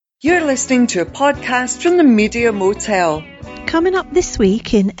You're listening to a podcast from the Media Motel. Coming up this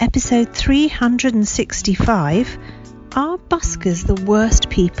week in episode 365, are buskers the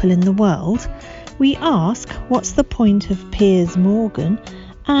worst people in the world? We ask what's the point of Piers Morgan,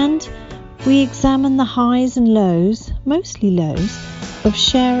 and we examine the highs and lows, mostly lows, of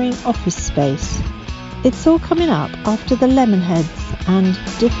sharing office space. It's all coming up after the Lemonheads and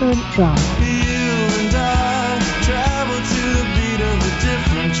Different Drum.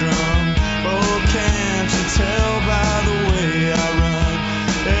 Drum. Oh, can't you tell by the way I run?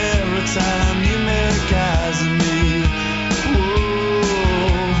 Every time you make eyes at me,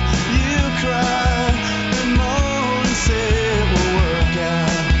 whoa, you cry and moan and say it will work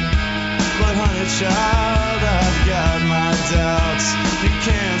out. But honey child, I've got my doubts. You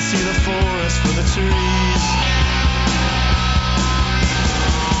can't see the forest for the trees.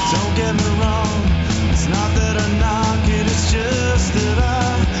 Don't get me wrong, it's not that I knock it, it's just that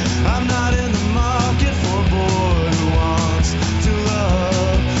I'm not in the market for a boy who wants to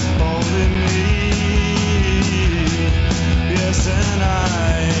love only me. Yes, and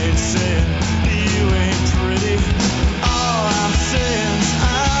I ain't saying you ain't pretty. All I'm saying is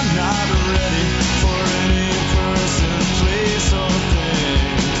I'm not ready for any person, place, or thing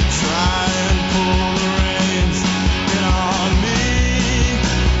to try and pull the reins in on me.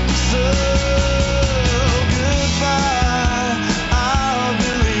 So goodbye, I'll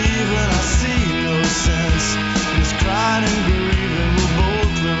believe when I see no sense. Just crying and grieving, we'll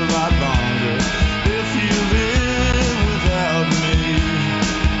both live a lot longer if you live without me.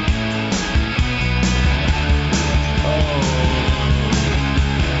 Oh.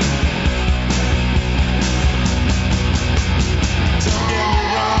 Don't get me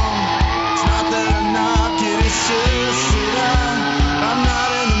wrong, it's not that I knock it, it's just that I'm not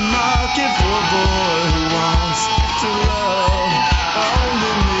in the market for a boy who wants to love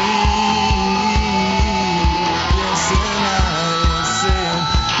only me. Yes, and I ain't saying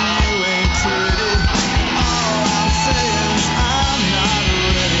you ain't pretty. All I'm saying is I'm not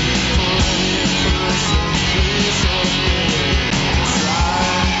ready for any person, place, or thing. Try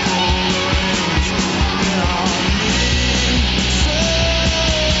and pull the reins in on me. So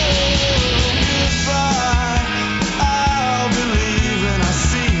goodbye, I'll believe when I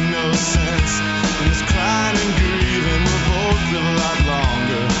see no sense. I'm just crying and grieving, we'll both live a lot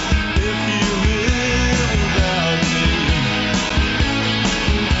longer if you live without me.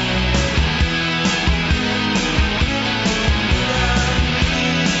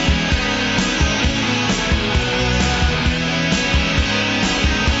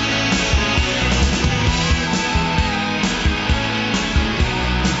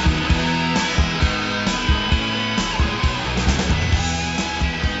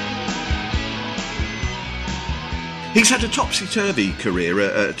 He's had a topsy-turvy career,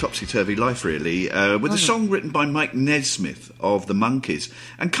 a topsy-turvy life, really, with a song written by Mike Nesmith of the Monkees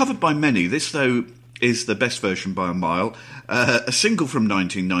and covered by many. This, though, is the best version by a mile. A single from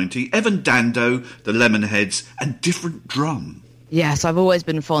 1990, Evan Dando, the Lemonheads, and Different Drum. Yes, I've always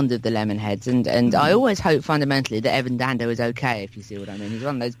been fond of the Lemonheads, and I always hope fundamentally that Evan Dando is okay, if you see what I mean. He's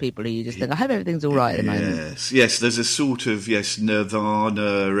one of those people who you just think, I hope everything's all right at the moment. Yes, there's a sort of,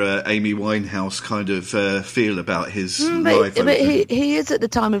 Nirvana, Amy Winehouse kind of feel about his life. But he is, at the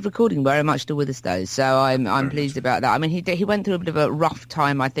time of recording, very much still with us, though, so I'm pleased about that. I mean, he went through a bit of a rough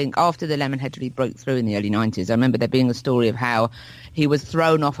time, I think, after the Lemonheads really broke through in the early 90s. I remember there being a story of how he was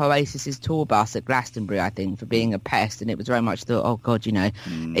thrown off Oasis's tour bus at Glastonbury, I think, for being a pest, and it was very much thought, oh God,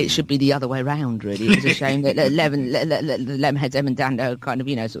 it should be the other way round. Really, it was a shame that the Lemonheads, Evan Dando, kind of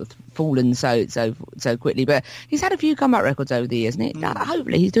sort of fallen so quickly. But he's had a few comeback records over the years, and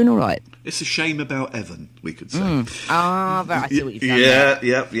hopefully he's doing all right. It's a shame about Evan, we could say. But I see what you've done.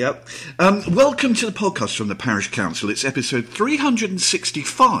 Yep. Welcome to the podcast from the Parish Counsel. It's episode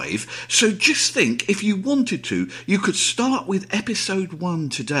 365. So just think, if you wanted to, you could start with episode 1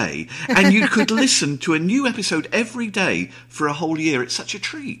 today, and you could listen to a new episode every day for a whole year. It's such a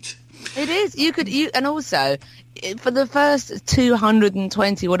treat. It is. And also, for the first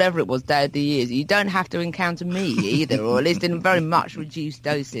 220 whatever it was day of the years, you don't have to encounter me either, or at least in very much reduced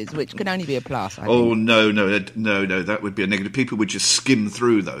doses, which can only be a plus. I think. No, that would be a negative. People would just skim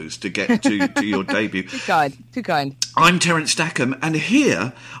through those to get to your debut. Too kind. I'm Terence Stackham, and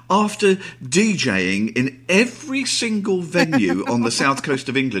here, after DJing in every single venue on the south coast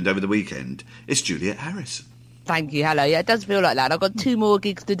of England over the weekend, it's Juliet Harris. Thank you. Hello. Yeah, it does feel like that. I've got 2 more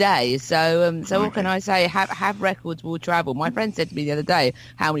gigs today, so what can I say? Have records will travel. My friend said to me the other day,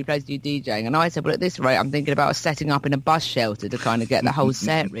 how many places do you DJing? And I said, well, at this rate, I'm thinking about setting up in a bus shelter to kind of get the whole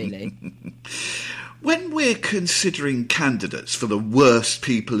set, really. When we're considering candidates for the worst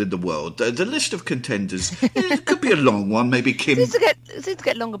people in the world, the list of contenders it could be a long one. Maybe Kim. It seems to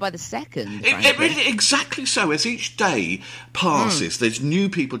get longer by the second. It really, exactly so. As each day passes, there's new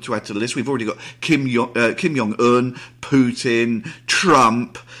people to add to the list. We've already got Kim Jong-un, Putin,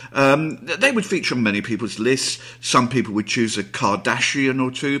 Trump. They would feature on many people's lists. Some people would choose a Kardashian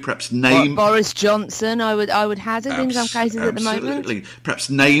or two. Perhaps Boris Johnson. I would hazard in some cases at the moment. Absolutely. Perhaps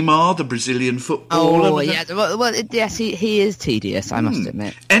Neymar, the Brazilian footballer. Oh, yeah. Well, yes, he is tedious, I must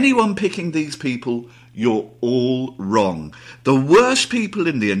admit. Anyone picking these people, you're all wrong. The worst people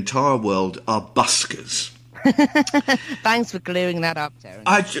in the entire world are buskers. Thanks for clearing that up, Terence.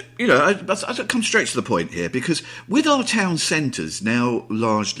 I come straight to the point here, because with our town centres now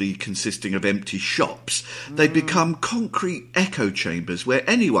largely consisting of empty shops, they've become concrete echo chambers where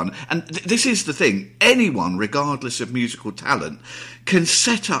anyone, and this is the thing, anyone, regardless of musical talent, can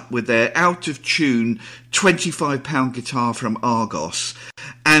set up with their out-of-tune £25 guitar from Argos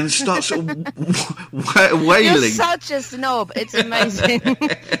and start sort of wailing. You're such a snob. It's amazing.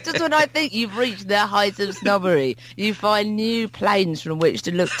 Just when I think you've reached the height of snobbery, you find new planes from which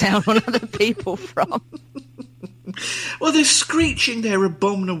to look down on other people from. Well, they're screeching their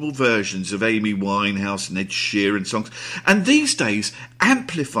abominable versions of Amy Winehouse and Ed Sheeran songs. And these days,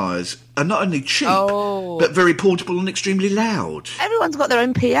 amplifiers are not only cheap, but very portable and extremely loud. Everyone's got their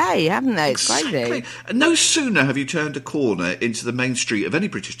own PA, haven't they? It's Exactly. crazy. And no sooner have you turned a corner into the main street of any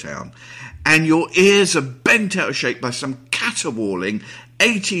British town, and your ears are bent out of shape by some caterwauling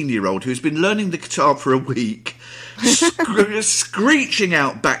 18-year-old who's been learning the guitar for a week, screeching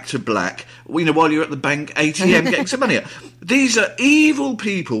out Back to Black, while you're at the bank ATM getting some money out. These are evil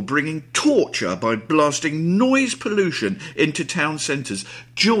people bringing torture by blasting noise pollution into town centres.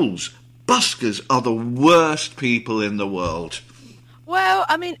 Jules, buskers are the worst people in the world. Well,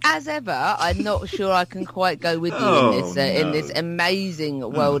 I mean, as ever, I'm not sure I can quite go with you in this amazing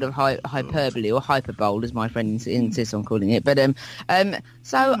world of hyperbole, or hyperbole, as my friend insists on calling it. But I,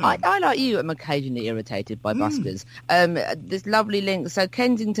 like you, am occasionally irritated by buskers. This lovely link. So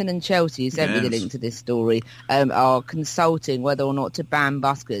Kensington and Chelsea sent me the link to this story. Are consulting whether or not to ban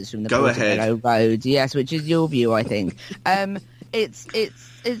buskers from the Portobello Road. Yes, which is your view, I think. It's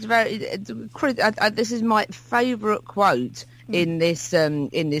very. This is my favourite quote in this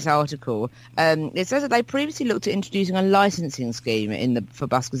article. It says that they previously looked at introducing a licensing scheme for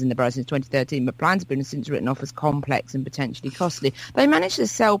buskers in the borough since 2013, but plans have been since written off as complex and potentially costly. They managed to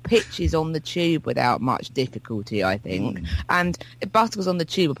sell pitches on the tube without much difficulty, I think. And buskers on the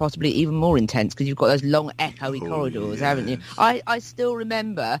tube are possibly even more intense because you've got those long echoey corridors, haven't you? I still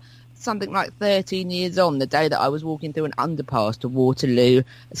remember something like 13 years on, the day that I was walking through an underpass to Waterloo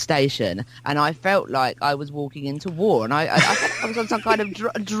Station, and I felt like I was walking into war, and I felt I was on some kind of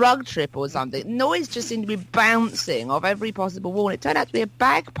drug trip or something. Noise just seemed to be bouncing off every possible wall, and it turned out to be a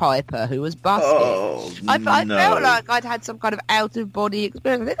bagpiper who was busking. I felt like I'd had some kind of out-of-body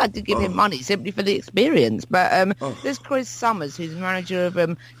experience. I think I did give him money simply for the experience, but this Chris Summers, who's manager of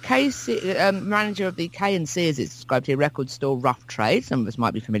the K&C, as it's described here, record store Rough Trade, some of us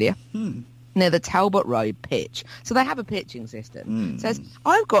might be familiar, near the Talbot Road pitch. So they have a pitching system. Says,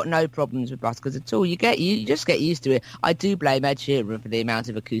 I've got no problems with buskers at all. You just get used to it. I do blame Ed Sheeran for the amount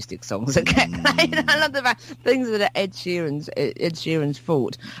of acoustic songs that get played. I love the fact things that are Ed Sheeran's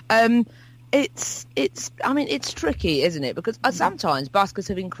fault. It's tricky, isn't it? Because sometimes buskers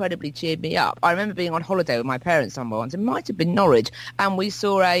have incredibly cheered me up. I remember being on holiday with my parents somewhere once, it might have been Norwich, and we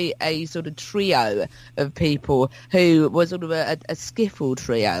saw a sort of trio of people who were sort of a skiffle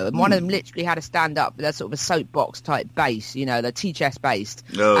trio, and one of them literally had a stand-up, a sort of a soapbox type bass, the T-chest based,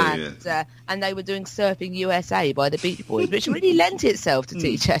 and they were doing Surfing USA by the Beach Boys, which really lent itself to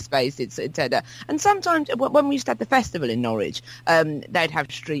T-chest based. It turned out. And sometimes when we used to have the festival in Norwich, they'd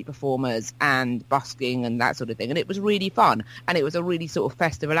have street performers and busking and that sort of thing, and it was really fun, and it was a really sort of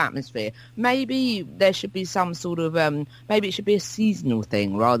festival atmosphere. Maybe there should be some sort of maybe it should be a seasonal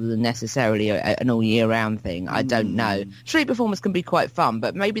thing rather than necessarily an all year round thing. I don't know. Street performers can be quite fun,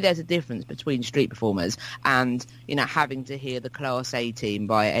 but maybe there's a difference between street performers and having to hear the Class A Team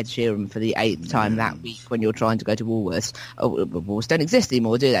by Ed Sheeran for the 8th time that week when you're trying to go to Woolworths. Woolworths don't exist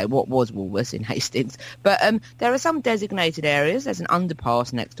anymore, do they? What was Woolworths in Hastings? But there are some designated areas. There's an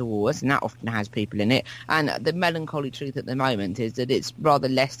underpass next to Woolworths, and that often has people in it. And the melancholy truth at the moment is that it's rather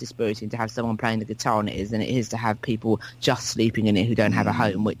less dispiriting to have someone playing the guitar in it than it is to have people just sleeping in it who don't have a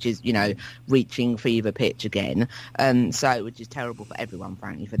home, which is, reaching fever pitch again. Which is terrible for everyone,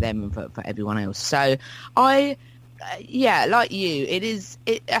 frankly, for them and for everyone else. So like you, it is.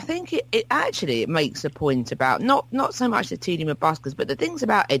 I think it actually makes a point about not so much the tedium of buskers, but the things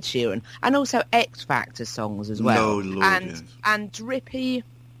about Ed Sheeran and also X Factor songs as well, Oh, Lord, and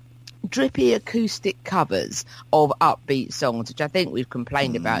drippy acoustic covers of upbeat songs, which I think we've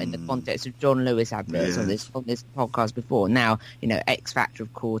complained about in the context of John Lewis adverts on this podcast before. Now, X Factor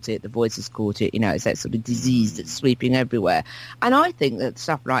have caught it, The Voice has caught it. It's that sort of disease that's sweeping everywhere, and I think that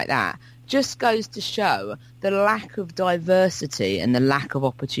stuff like that just goes to show the lack of diversity and the lack of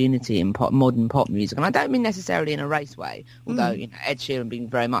opportunity in modern pop music. And I don't mean necessarily in a race way, although Ed Sheeran being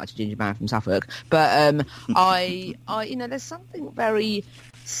very much a ginger man from Suffolk. But I there's something very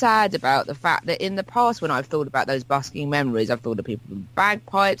sad about the fact that in the past, when I've thought about those busking memories, I've thought of people with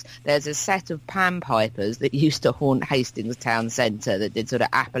bagpipes. There's a set of panpipers that used to haunt Hastings town centre that did sort of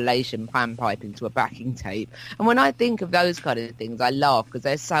Appalachian panpiping to a backing tape. And when I think of those kind of things, I laugh because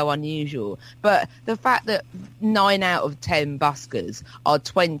they're so unusual. But the fact that 9 out of 10 buskers are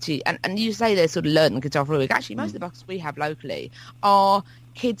 20, and you say they're sort of learnt the guitar for a week. Actually, most of the buskers we have locally are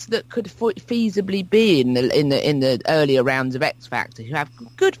kids that could feasibly be in the earlier rounds of X Factor, who have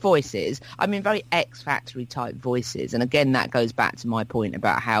good voices. I mean, very X Factory type voices. And again, that goes back to my point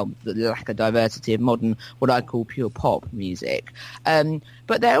about how the lack of diversity of modern, what I call pure pop music.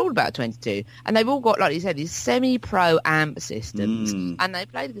 But they're all about 22, and they've all got, like you said, these semi-pro amp systems, and they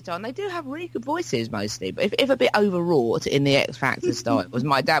play the guitar, and they do have really good voices mostly, but if a bit overwrought in the X Factor style, as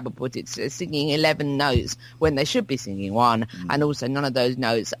my dad would put it, singing 11 notes when they should be singing one, and also none of those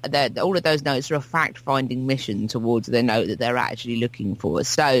notes, all of those notes are a fact-finding mission towards the note that they're actually looking for.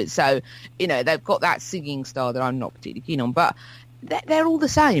 So they've got that singing style that I'm not particularly keen on, but they're all the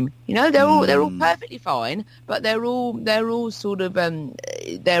same, they're all perfectly fine, but they're all sort of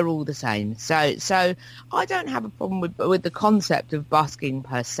they're all the same. So I don't have a problem with the concept of busking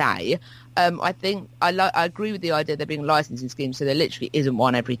per se. I think I agree with the idea there being licensing schemes, so there literally isn't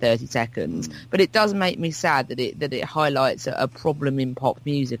one every 30 seconds. But it does make me sad that it highlights a problem in pop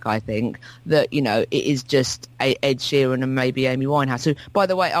music. I think that it is just Ed Sheeran and maybe Amy Winehouse. Who, by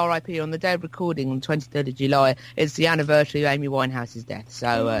the way, R.I.P. on the day of recording on 23rd of July, it's the anniversary of Amy Winehouse's death.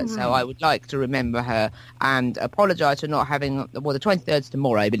 So so I would like to remember her and apologise for not having. Well, the 23rd's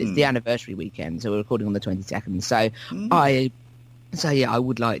tomorrow, but it's the anniversary weekend, so we're recording on the 22nd. So I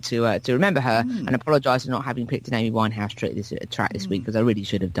would like to remember her and apologise for not having picked an Amy Winehouse track this week, because I really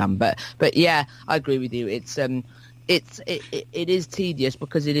should have done. But yeah, I agree with you. It is tedious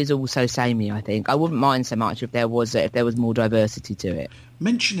because it is also samey. I think I wouldn't mind so much if there was more diversity to it.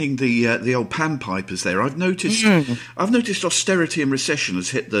 Mentioning the old panpipers there, I've noticed austerity and recession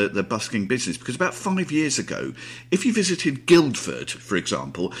has hit the busking business, because about 5 years ago, if you visited Guildford, for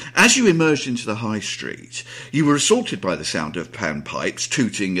example, as you emerged into the high street, you were assaulted by the sound of panpipes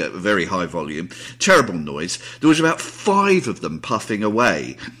tooting at a very high volume, terrible noise. There was about 5 of them puffing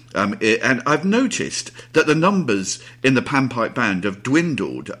away. And I've noticed that the numbers in the panpipe band have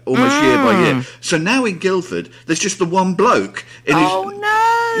dwindled almost year by year. So now in Guildford, there's just the one bloke in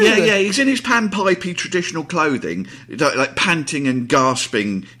Yeah, he's in his panpipey traditional clothing, like panting and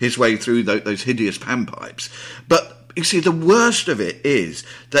gasping his way through those hideous panpipes. But you see, the worst of it is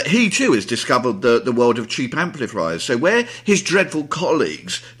that he too has discovered the world of cheap amplifiers. So where his dreadful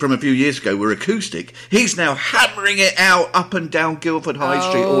colleagues from a few years ago were acoustic, he's now hammering it out up and down Guildford High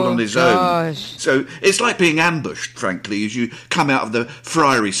Street all on his own. So it's like being ambushed, frankly, as you come out of the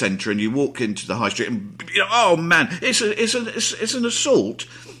Friary Centre and you walk into the High Street, and oh man, it's an assault,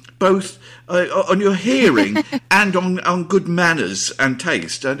 both on your hearing and on good manners and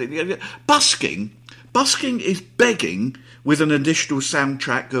taste. Busking is begging with an additional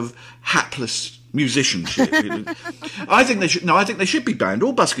soundtrack of hapless musicianship. I think they should be banned.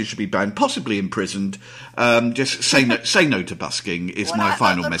 All buskers should be banned, possibly imprisoned. Just say no to busking is my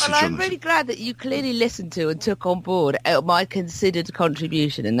final message on this. I'm really glad that you clearly listened to and took on board my considered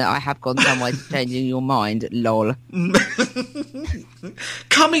contribution, and that I have gone some way to changing your mind. Lol.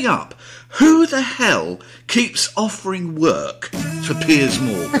 Coming up, who the hell keeps offering work to Piers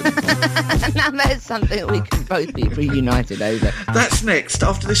Morgan? Now there's something we can both be reunited over. That's next,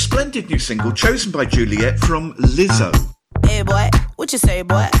 after this splendid new single chosen by Juliet from Lizzo. Hey boy, what you say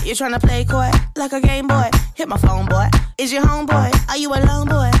boy? You tryna play coy like a game boy? Hit my phone boy. Is your homeboy? Are you alone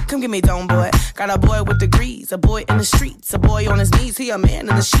boy? Come give me dome boy. Got a boy with degrees, a boy in the streets, a boy on his knees, he a man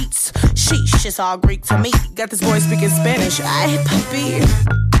in the sheets. Sheesh, it's all Greek to me. Got this boy speaking Spanish. Ay papi,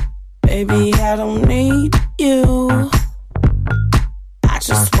 baby I don't need you. I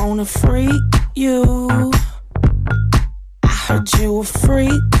just wanna freak you. I heard you a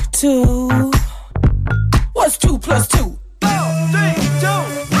freak too. What's 2 + 2? 4, 3, 2,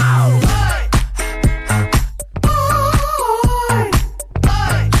 oh, hey.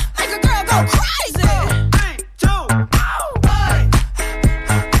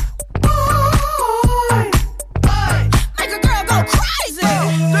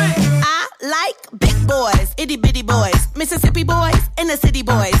 boys, itty bitty boys, Mississippi boys, and the city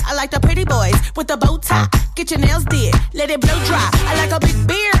boys. I like the pretty boys with the bow tie. Get your nails did, let it blow dry. I like a big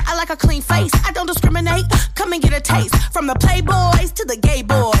beard, I like a clean face. I don't discriminate, come and get a taste. From the playboys to the gay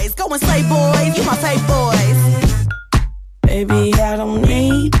boys. Go and slay boys, you my fave boys. Baby, I don't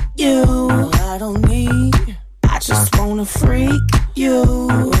need you. I don't need. I just wanna freak you.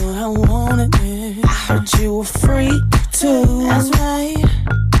 I want it. I heard you a freak too. That's right.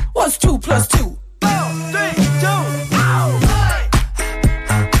 What's 2 plus 2? 4, 3, 2.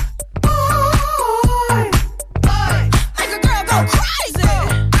 Make a girl go crazy.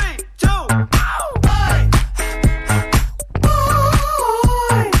 3, 2.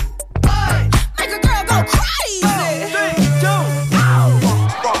 Make a girl go crazy. 3, 2.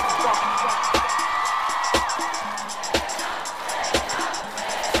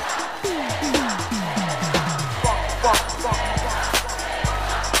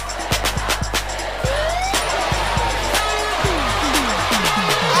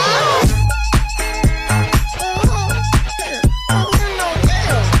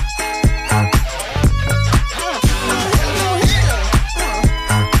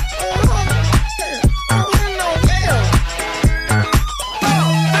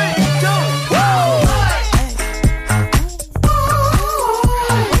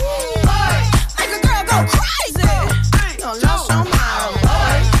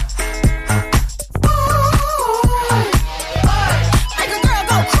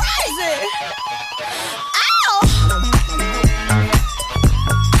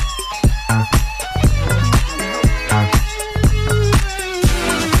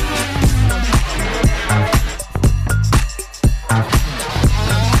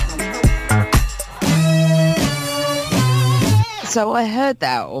 So I heard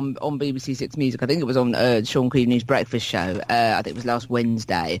that on BBC Six Music. I think it was on Sean Creaney's breakfast show. I think it was last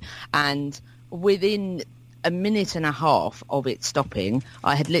Wednesday. And within a minute and a half of it stopping,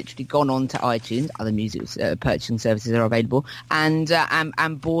 I had literally gone on to iTunes, other music purchasing services are available, and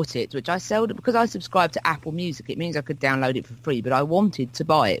bought it, which I seldom, because I subscribe to Apple Music. It means I could download it for free, but I wanted to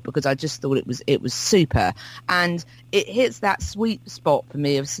buy it because I just thought it was super. And it hits that sweet spot for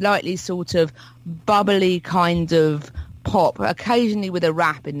me of slightly sort of bubbly kind of pop, occasionally with a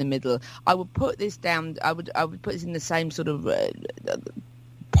rap in the middle. I would put this down. I would put this in the same sort of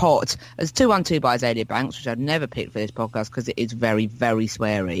pot as 212 by Azalea Banks, which I'd never picked for this podcast because it is very, very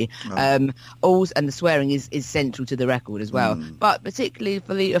sweary. Also, and the swearing is central to the record as well. But particularly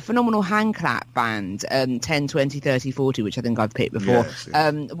for the phenomenal hand clap band, 10, 20, 30, 40, which I think I've picked before.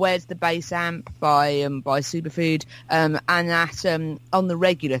 Yes. Where's the Bass Amp by Superfood, and that On the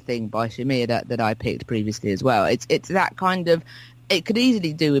Regular Thing by Shamir that I picked previously as well. It's that kind of. It could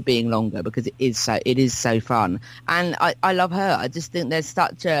easily do with being longer because it is so fun, and I love her. I just think there's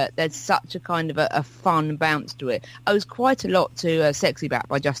such a kind of a fun bounce to it. I was quite a lot to "Sexy Back"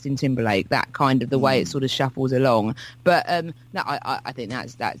 by Justin Timberlake. That kind of the way it sort of shuffles along. But no, I think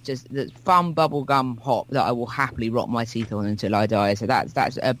that's fun bubblegum hop that I will happily rock my teeth on until I die. So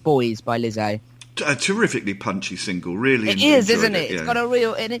that's "Boys" by Lizzo. A terrifically punchy single, really. It is, isn't it? It's got a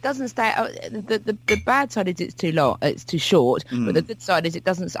real, and it doesn't stay. The bad side is it's too long, it's too short. But the good side is it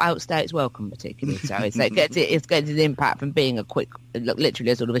doesn't outstay its welcome particularly. So it gets its impact from being a quick,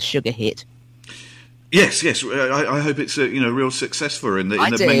 literally a sort of a sugar hit. Yes. I hope it's a real success for her in the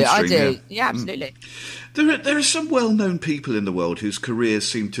mainstream. I do. Yeah, absolutely. There are some well-known people in the world whose careers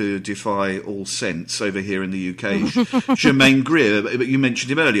seem to defy all sense over here in the UK. Jermaine Greer, you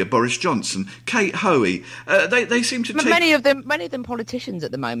mentioned him earlier, Boris Johnson, Kate Hoey. They seem to take... Many of them politicians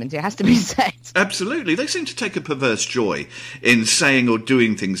at the moment, it has to be said. Absolutely. They seem to take a perverse joy in saying or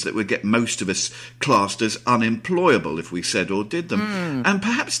doing things that would get most of us classed as unemployable if we said or did them. And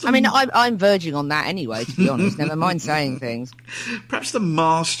perhaps... I'm verging on that anyway, to be honest. Never mind saying things. Perhaps the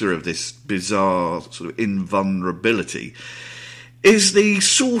master of this bizarre sort of invulnerability is the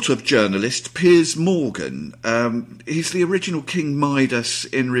sort of journalist Piers Morgan. He's the original King Midas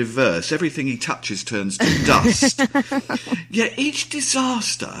in reverse. Everything he touches turns to dust. Yet each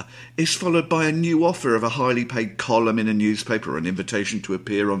disaster is followed by a new offer of a highly paid column in a newspaper or an invitation to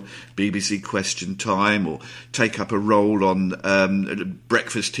appear on BBC Question Time or take up a role on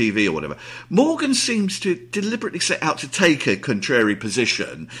breakfast TV or whatever. Morgan seems to deliberately set out to take a contrary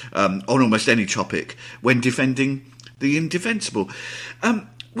position on almost any topic when defending the indefensible.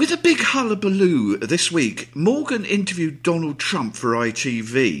 With a big hullabaloo this week, Morgan interviewed Donald Trump for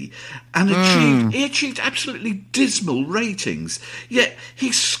ITV and achieved absolutely dismal ratings. Yet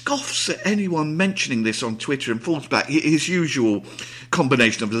he scoffs at anyone mentioning this on Twitter and falls back his usual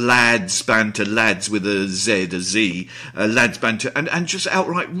combination of lads banter, lads with a Z, lads banter, and just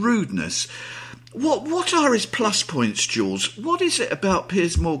outright rudeness. What are his plus points, Jules? What is it about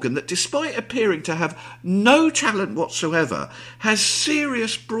Piers Morgan that, despite appearing to have no talent whatsoever, has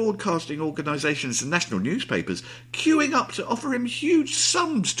serious broadcasting organisations and national newspapers queuing up to offer him huge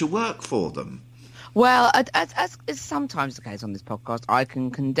sums to work for them? Well, as is sometimes the case on this podcast, I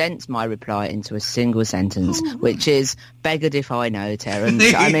can condense my reply into a single sentence, which is "beggared if I know, Terence."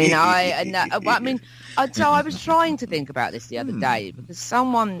 So I was trying to think about this the other day because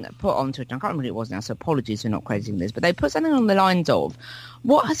someone put on Twitter, I can't remember who it was now, so apologies for not crediting this, but they put something on the lines of,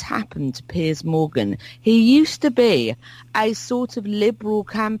 what has happened to Piers Morgan? He used to be a sort of liberal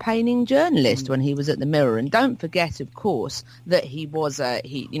campaigning journalist when he was at the Mirror, and don't forget, of course, that he was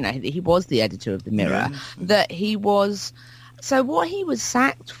he was the editor of the Mirror. That he was. So what he was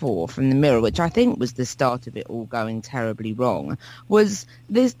sacked for from the Mirror, which I think was the start of it all going terribly wrong, was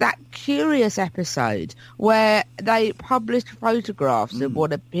that curious episode where they published photographs of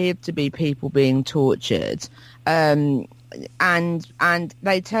what appeared to be people being tortured. And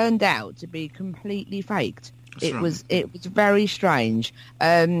they turned out to be completely faked. It was very strange.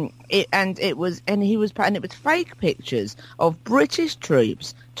 It was fake pictures of British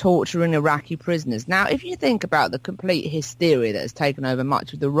troops torturing Iraqi prisoners. Now, if you think about the complete hysteria that has taken over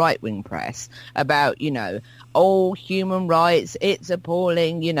much of the right-wing press about, human rights, it's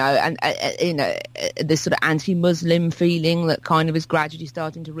appalling, and this sort of anti-Muslim feeling that kind of is gradually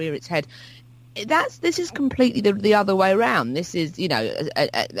starting to rear its head. This is completely the other way around. This is,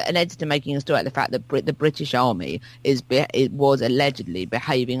 an editor making a story about the fact that the British Army was allegedly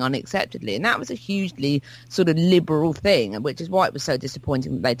behaving unacceptably, and that was a hugely sort of liberal thing, which is why it was so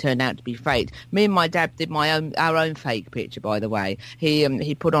disappointing that they turned out to be faked. Me and my dad did our own fake picture, by the way.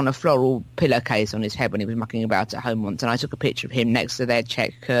 He put on a floral pillowcase on his head when he was mucking about at home once, and I took a picture of him next to their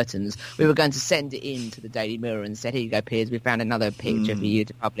check curtains. We were going to send it in to the Daily Mirror and said, "Here you go, Piers, we found another picture for you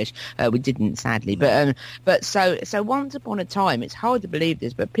to publish." We didn't, sadly, but so once upon a time, it's hard to believe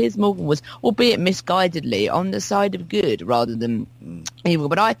this, but Piers Morgan was, albeit misguidedly, on the side of good rather than evil.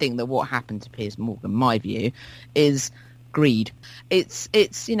 But I think that what happened to Piers Morgan, my view, is greed. It's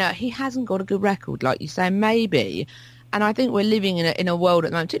he hasn't got a good record, like you say, maybe, and I think we're living in a world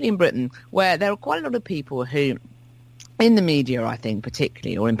at the moment, particularly in Britain, where there are quite a lot of people who, in the media, I think,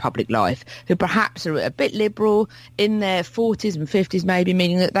 particularly, or in public life, who perhaps are a bit liberal, in their 40s and 50s maybe,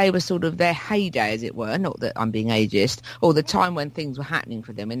 meaning that they were sort of their heyday, as it were, not that I'm being ageist, or the time when things were happening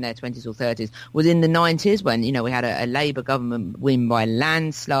for them in their 20s or 30s was in the 90s, when, we had a Labour government win by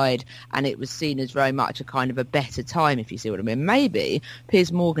landslide, and it was seen as very much a kind of a better time, if you see what I mean. Maybe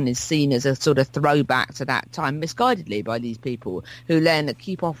Piers Morgan is seen as a sort of throwback to that time, misguidedly, by these people who then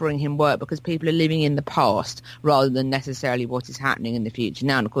keep offering him work because people are living in the past rather than necessarily what is happening in the future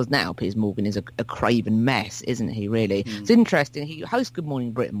now. And of course now Piers Morgan is a craven mess, isn't he, really? It's interesting. He hosts Good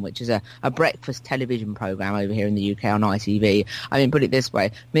Morning Britain, which is a breakfast television programme over here in the UK on ITV. I mean, put it this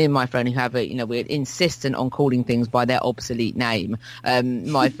way, me and my friend who have we're insistent on calling things by their obsolete name.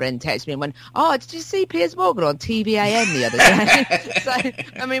 My friend texted me and went, "Oh, did you see Piers Morgan on TVAM the other day?" So,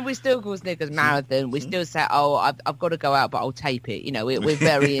 I mean, we still call Snickers Marathon. We still say, "Oh, I've got to go out, but I'll tape it." We're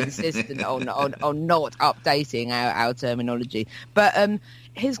very insistent on not updating our terminology. But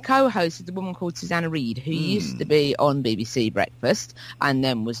his co-host is a woman called Susanna Reid, who used to be on BBC Breakfast and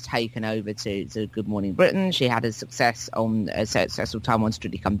then was taken over to Good Morning Britain. She had a successful time on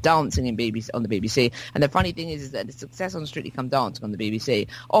Strictly Come Dancing on the BBC. And the funny thing is that the success on Strictly Come Dancing on the BBC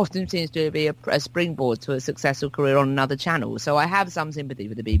often seems to be a springboard to a successful career on another channel. So I have some sympathy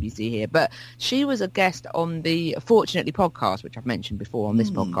for the BBC here. But she was a guest on the Fortunately podcast, which I've mentioned before on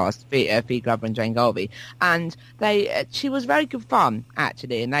this podcast, Fee Glover and Jane Garvey. And she was very good fun,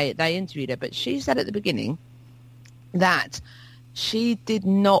 actually, and they interviewed her, but she said at the beginning that she did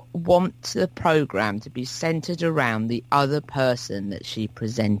not want the programme to be centred around the other person that she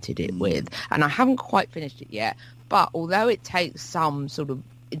presented it with. And I haven't quite finished it yet, but although it takes some sort of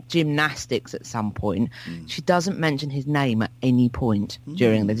gymnastics at some point, she doesn't mention his name at any point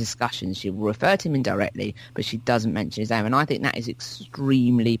during the discussion. She will refer to him indirectly, but she doesn't mention his name, and I think that is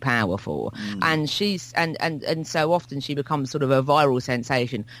extremely powerful. And she's and so often she becomes sort of a viral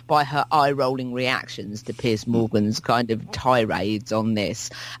sensation by her eye-rolling reactions to Piers Morgan's kind of tirades on this.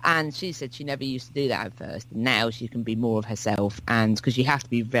 And she said she never used to do that at first. Now she can be more of herself, and because you have to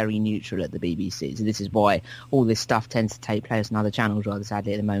be very neutral at the BBC, so this is why all this stuff tends to take place on other channels, rather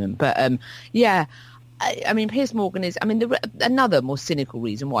sadly, at the moment. But I mean, Piers Morgan is, another more cynical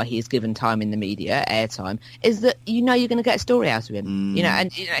reason why he is given time in the media, airtime, is that you're going to get a story out of him,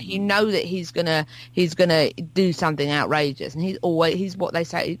 and that he's gonna do something outrageous, and he's what they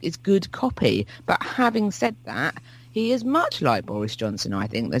say is good copy. But having said that, he is much like Boris Johnson, I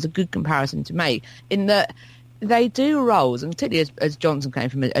think. There's a good comparison to make in that they do roles, and particularly as Johnson came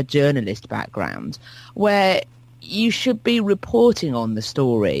from a journalist background, where you should be reporting on the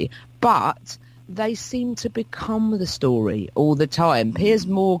story, but they seem to become the story all the time. Piers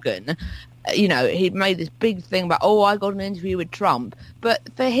Morgan, he made this big thing about, I got an interview with Trump. But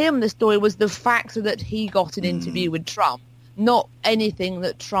for him, the story was the fact that he got an interview with Trump, not anything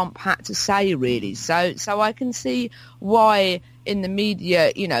that Trump had to say, really. So I can see why in the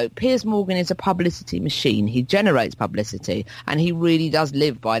media, Piers Morgan is a publicity machine. He generates publicity, and he really does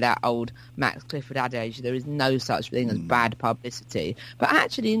live by that old Max Clifford adage, there is no such thing as bad publicity. But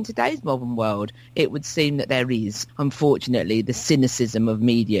actually, in today's modern world, it would seem that there is. Unfortunately, the cynicism of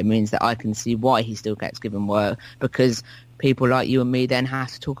media means that I can see why he still gets given work, because people like you and me then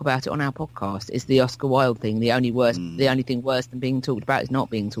have to talk about it on our podcast. It's the Oscar Wilde thing. The only thing worse than being talked about is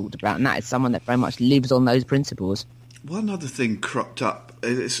not being talked about, and that is someone that very much lives on those principles. One other thing cropped up,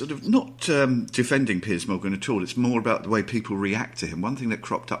 it's sort of not defending Piers Morgan at all, it's more about the way people react to him. One thing that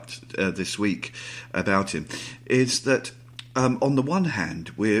cropped up this week about him is that on the one hand,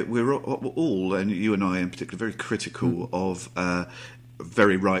 we're all, and you and I in particular, very critical of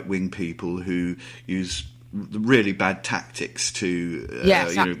very right-wing people who use really bad tactics to...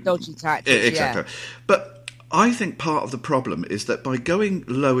 dodgy tactics, exactly. Yeah. But I think part of the problem is that by going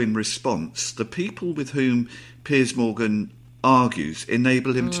low in response, the people with whom Piers Morgan argues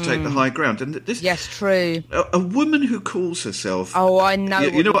enable him to take the high ground. And this, yes, true. A woman who calls herself... Oh, I know.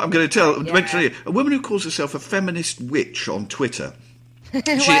 You know what I'm going to tell? Yeah. A woman who calls herself a feminist witch on Twitter...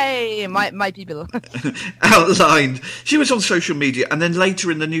 my people outlined. She was on social media and then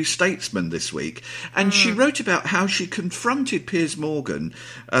later in the New Statesman this week, and she wrote about how she confronted Piers Morgan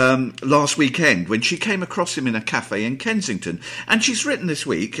last weekend when she came across him in a cafe in Kensington. And she's written this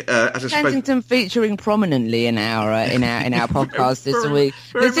week as a Kensington featuring prominently in our podcast this week.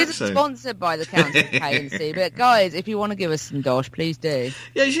 This is sponsored by the Counsel KNC, but guys, if you want to give us some dosh, please do.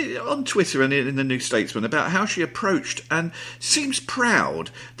 Yeah, she's on Twitter and in the New Statesman about how she approached and seems proud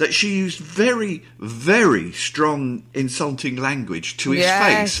that she used very, very strong insulting language to his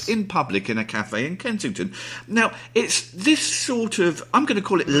face in public in a cafe in Kensington. Now, it's this sort of, I'm going to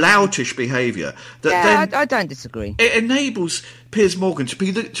call it loutish behaviour that I don't disagree. It enables Piers Morgan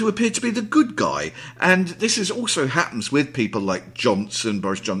to appear to be the good guy, and this also happens with people like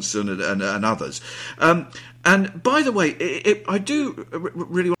Boris Johnson and others. And by the way, I do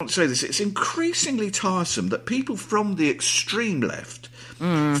really want to say this, it's increasingly tiresome that people from the extreme left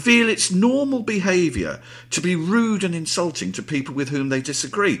feel it's normal behaviour to be rude and insulting to people with whom they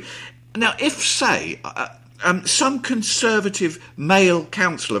disagree. Now, if, say, some conservative male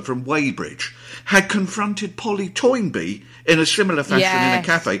councillor from Weybridge had confronted Polly Toynbee in a similar fashion in a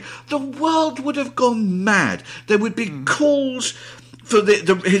cafe, the world would have gone mad. There would be calls for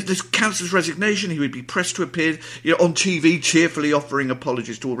this councillor's resignation. He would be pressed to appear on TV cheerfully offering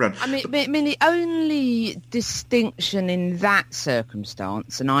apologies to all round. I mean, the only distinction in that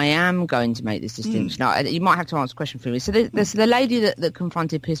circumstance, and I am going to make this distinction, you might have to answer a question for me. So the lady that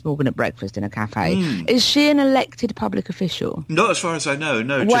confronted Piers Morgan at breakfast in a cafe, is she an elected public official? Not as far as I know,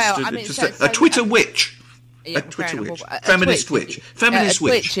 no. Well, just a Twitter witch. Yeah, a Twitter witch. Feminist witch. Feminist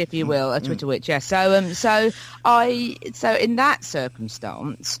witch, if you will. A Twitter witch, yeah. So in that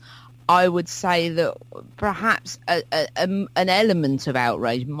circumstance, I would say that perhaps an element of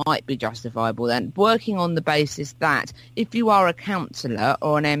outrage might be justifiable then, working on the basis that if you are a councillor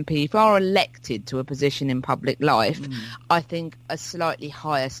or an MP, if you are elected to a position in public life, I think a slightly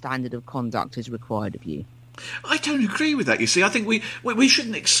higher standard of conduct is required of you. I don't agree with that, you see. I think we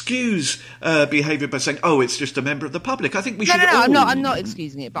shouldn't excuse behaviour by saying, it's just a member of the public. I think we should all... I'm not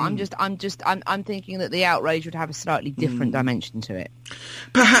excusing it, but I'm thinking that the outrage would have a slightly different dimension to it.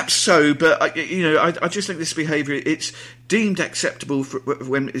 Perhaps so, but I just think this behaviour, it's deemed acceptable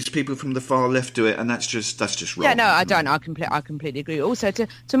when it's people from the far left do it, and that's just wrong. Yeah, no, I don't. I completely agree. Also,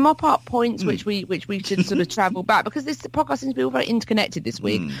 to mop up points which we should sort of travel back, because this podcast seems to be all very interconnected this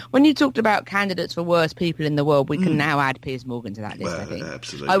week. When you talked about candidates for worst people in the world, we can now add Piers Morgan to that list. I think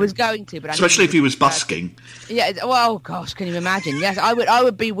absolutely. I was going to, but especially if he was busking. Yeah. Well, gosh, can you imagine? Yes, I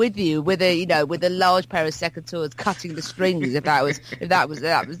would be with you with a large pair of secateurs cutting the strings if that was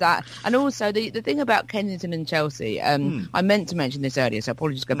that. And also the thing about Kensington and Chelsea. I meant to mention this earlier, so I'll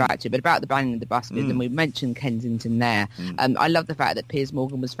probably just go back to it, but about the banning of the buskers, and we mentioned Kensington there. I love the fact that Piers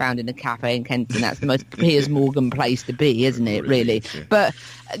Morgan was found in a cafe in Kensington. That's the most Piers Morgan place to be, isn't it, really? Yeah. But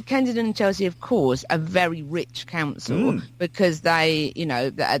Kensington and Chelsea, of course, are very rich council because they,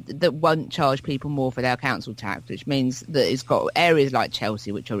 that won't charge people more for their council tax, which means that it's got areas like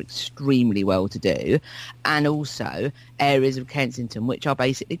Chelsea, which are extremely well to do, and also areas of Kensington, which are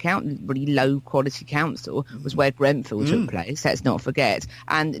basically really low quality council, was where Grenfell took place, let's not forget,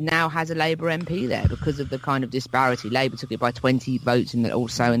 and now has a Labour MP there because of the kind of disparity. Labour took it by 20 votes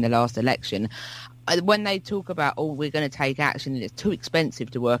also in the last election. When they talk about, we're going to take action and it's too expensive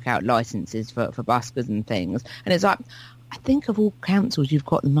to work out licences for buskers and things, and it's like, I think of all councils, you've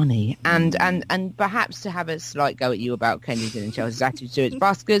got the money, and perhaps to have a slight go at you about Kensington and Chelsea's attitude to its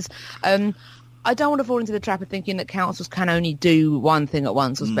buskers. I don't want to fall into the trap of thinking that councils can only do one thing at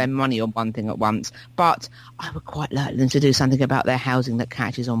once or spend money on one thing at once, but I would quite like them to do something about their housing that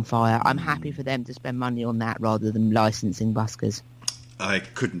catches on fire. I'm happy for them to spend money on that rather than licensing buskers. I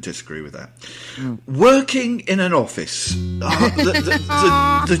couldn't disagree with that. Working in an office,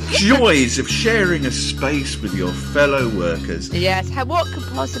 the joys of sharing a space with your fellow workers. Yes, what could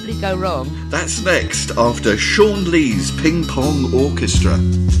possibly go wrong? That's next, after Sean Lee's Ping Pong Orchestra.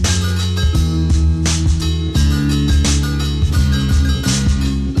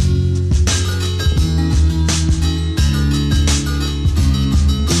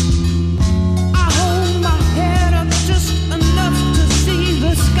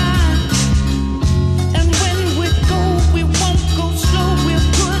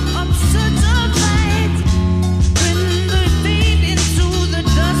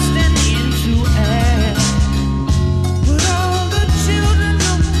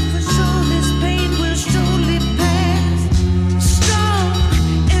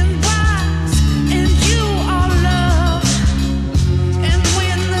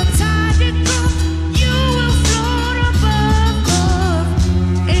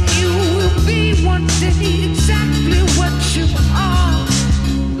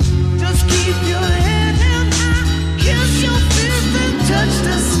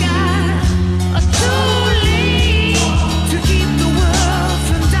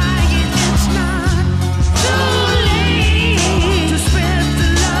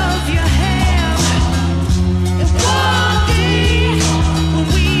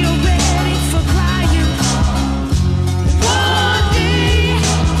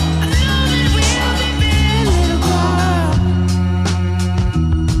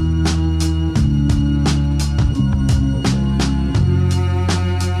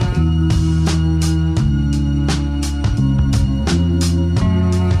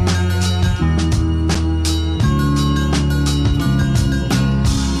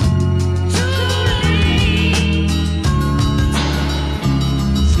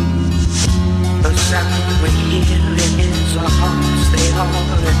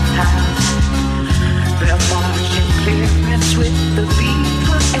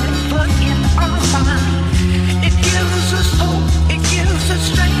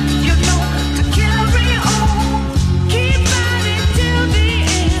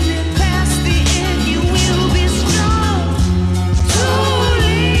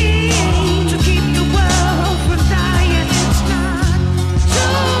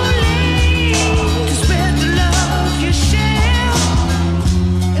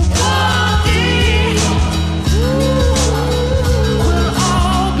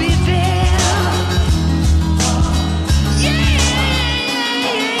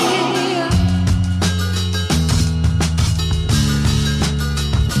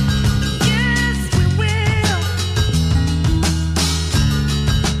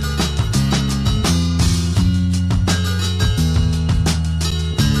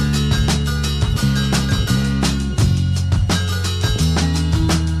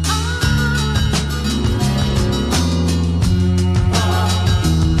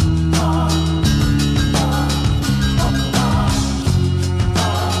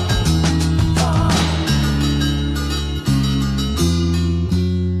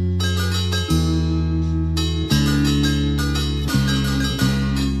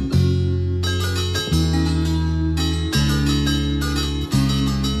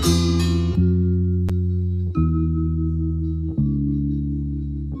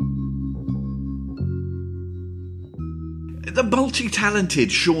 The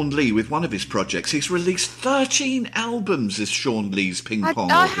multi-talented Sean Lee, with one of his projects, he's released 13 albums as Sean Lee's Ping Pong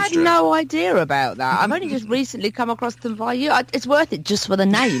Orchestra. I had no idea about that. I've only just recently come across them via you. It's worth it just for the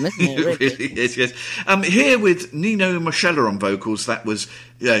name, isn't it? Really? It really is, yes. Here with Nino Moschella on vocals, that was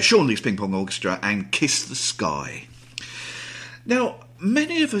Sean Lee's Ping Pong Orchestra and Kiss the Sky. Now,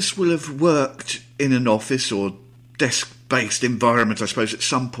 many of us will have worked in an office or desk-based environment, I suppose, at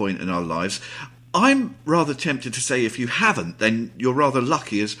some point in our lives. I'm rather tempted to say if you haven't, then you're rather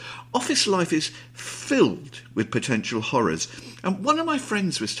lucky, as office life is filled with potential horrors. And one of my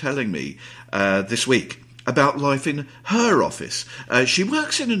friends was telling me this week about life in her office. She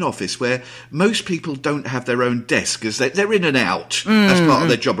works in an office where most people don't have their own desk, as they're in and out as part of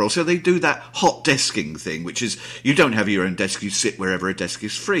their job role. So they do that hot desking thing, which is you don't have your own desk, you sit wherever a desk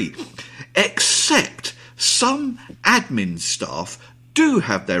is free. Except some admin staff do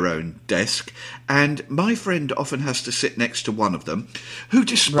have their own desk, and my friend often has to sit next to one of them, who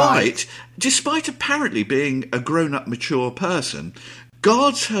despite apparently being a grown-up, mature person,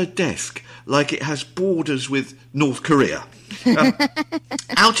 guards her desk like it has borders with North Korea.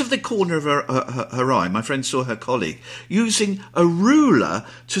 Out of the corner of her eye, my friend saw her colleague using a ruler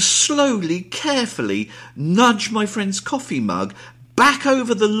to slowly, carefully nudge my friend's coffee mug back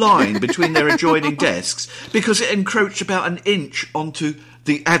over the line between their adjoining desks because it encroached about an inch onto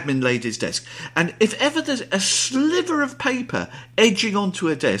the admin lady's desk. And if ever there's a sliver of paper edging onto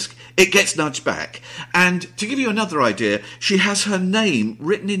her desk, it gets nudged back. And to give you another idea, she has her name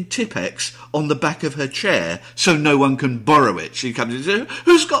written in Tipp-Ex on the back of her chair so no one can borrow it. She comes and says,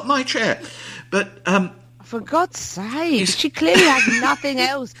 "Who's got my chair?" But for God's sake, she clearly has nothing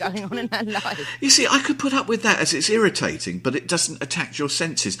else going on in her life. You see, I could put up with that as it's irritating, but it doesn't attack your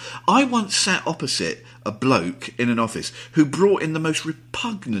senses. I once sat opposite a bloke in an office who brought in the most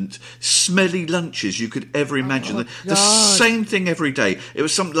repugnant, smelly lunches you could ever imagine. The same thing every day. It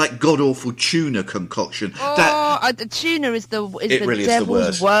was something like god-awful tuna concoction. The tuna is the really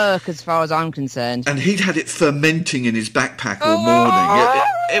devil's work as far as I'm concerned. And he'd had it fermenting in his backpack all morning.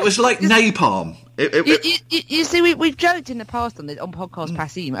 It was like napalm. You see, we've joked in the past on podcast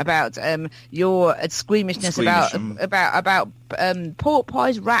Passim about your squeamishness about pork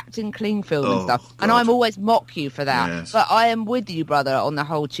pies wrapped in cling film and stuff, God. and I'm always mock you for that. Yes. But I am with you, brother, on the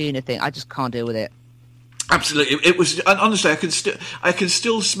whole tuna thing. I just can't deal with it. Absolutely, it was. And honestly, I can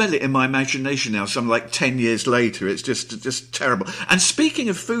still smell it in my imagination now. Some like 10 years later, it's just terrible. And speaking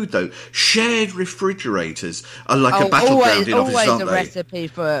of food, though, shared refrigerators are like a battleground in office, aren't they? Always a recipe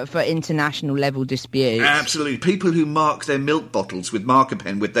for international level disputes. Absolutely, people who mark their milk bottles with marker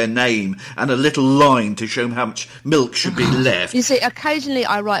pen with their name and a little line to show them how much milk should be left. You see, occasionally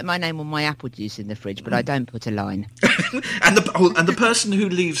I write my name on my apple juice in the fridge, but I don't put a line. and the person who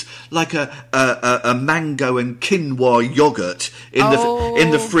leaves like a mango and quinoa yogurt in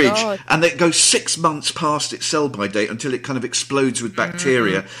the fridge, God. And it goes 6 months past its sell-by date until it kind of explodes with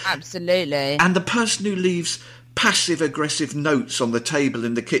bacteria. Absolutely. And the person who leaves passive-aggressive notes on the table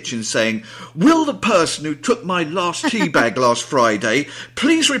in the kitchen saying, "Will the person who took my last tea bag last Friday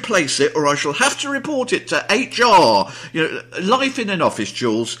please replace it or I shall have to report it to HR." You know, life in an office,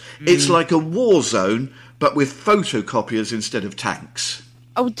 Jules, it's like a war zone, but with photocopiers instead of tanks.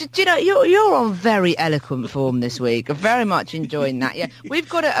 Oh, do you know, you're on very eloquent form this week. I'm very much enjoying that. Yeah, we've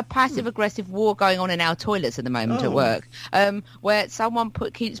got a passive-aggressive war going on in our toilets at the moment at work, where someone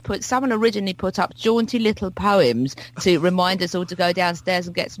originally put up jaunty little poems to remind us all to go downstairs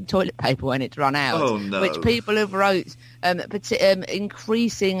and get some toilet paper when it's run out. Oh, no. Which people have wrote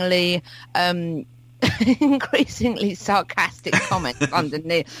increasingly sarcastic comments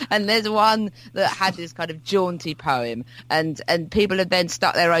underneath, and there's one that had this kind of jaunty poem, and people have then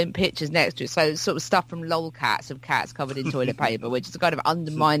stuck their own pictures next to it, so sort of stuff from lolcats of cats covered in toilet paper, which is kind of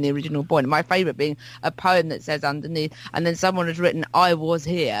undermine the original point. My favourite being a poem that says underneath, and then someone has written "I was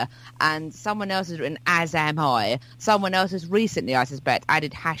here," and someone else has written "as am I." Someone else has recently, I suspect,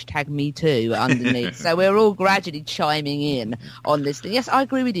 added #MeToo underneath. So we're all gradually chiming in on this thing. Yes, I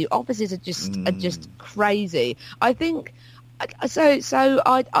agree with you. Offices are just crazy. I think so.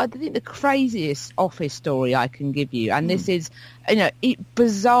 I think the craziest office story I can give you, and this is,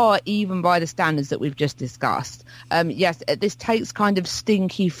 bizarre even by the standards that we've just discussed. Yes, this takes kind of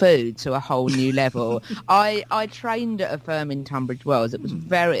stinky food to a whole new level. I trained at a firm in Tunbridge Wells. It was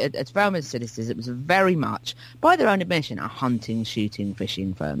a firm of solicitors. It was very much, by their own admission, a hunting, shooting,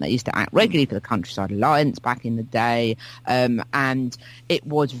 fishing firm. They used to act regularly for the Countryside Alliance back in the day, and it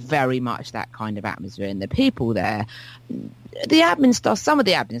was very much that kind of atmosphere. And the people there, the admin staff, some of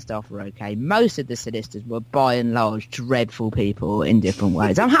the admin staff were okay. Most of the solicitors were, by and large, dreadful people in different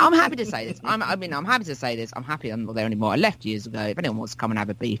ways. I'm happy to say this. I'm happy to say this. I'm happy I'm not there anymore. I left years ago. If anyone wants to come and have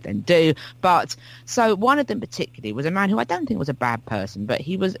a beef, then do. But so one of them particularly was a man who I don't think was a bad person, but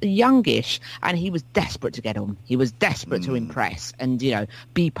he was youngish and he was desperate to get on. He was desperate to impress and,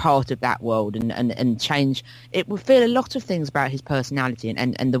 be part of that world and change. It would feel a lot of things about his personality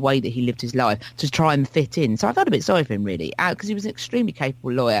and the way that he lived his life to try and fit in. So I felt a bit sorry for him, really. because he was an extremely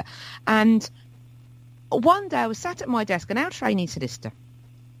capable lawyer. And one day I was sat at my desk, and our trainee solicitor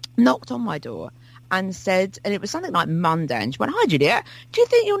knocked on my door and said, and it was something like Monday, and she went, "Hi, Juliet, do you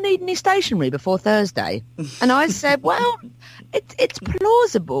think you'll need any stationery before Thursday?" And I said, well, it's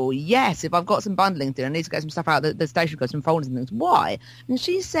plausible, yes, if I've got some bundling to do, I need to get some stuff out of the station, got some folders and things. Why? And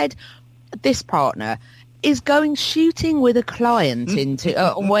she said, this partner is going shooting with a client into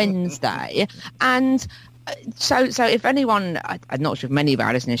on Wednesday, and so if anyone, I'm not sure if many of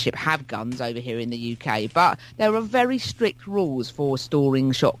our listenership have guns over here in the UK, but there are very strict rules for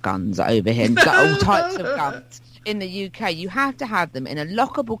storing shotguns over here, all types of guns. In the UK, you have to have them in a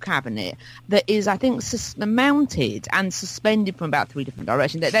lockable cabinet that is, I think, mounted and suspended from about 3 different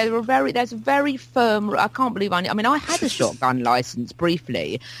directions. There's a very firm. I can't believe I had a shotgun license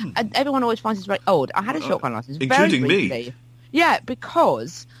briefly, and everyone always finds it's very odd. I had a shotgun license, including very briefly. Me. Yeah,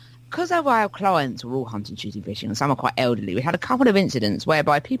 because our clients were all hunting, shooting, fishing, and some are quite elderly. We had a couple of incidents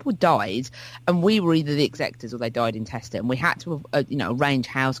whereby people died, and we were either the executors or they died intestate, and we had to, arrange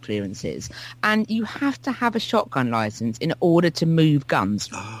house clearances. And you have to have a shotgun license in order to move guns.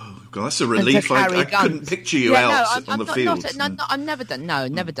 Oh, God, that's a relief. I couldn't picture you out on the field. I've never done. No,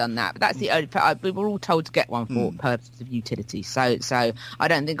 never done that. But that's the only. We were all told to get one for purposes of utility. So I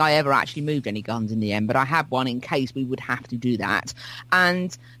don't think I ever actually moved any guns in the end. But I had one in case we would have to do that.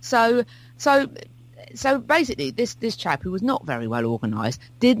 And so basically, this chap who was not very well organised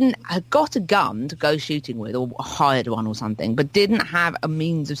had got a gun to go shooting with, or hired one or something, but didn't have a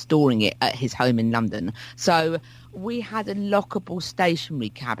means of storing it at his home in London. So we had a lockable stationery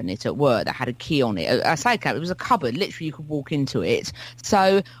cabinet at work that had a key on it. I say cabinet, it was a cupboard. Literally, you could walk into it.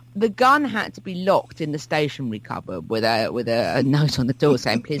 So the gun had to be locked in the stationery cupboard with a note on the door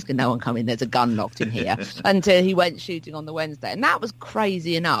saying, "Please can no one come in, there's a gun locked in here," until he went shooting on the Wednesday. And that was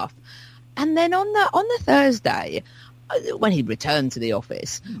crazy enough. And then on the Thursday, when he returned to the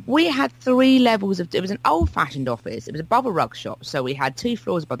office, we had 3 levels of. It was an old-fashioned office. It was above a rug shop, so we had 2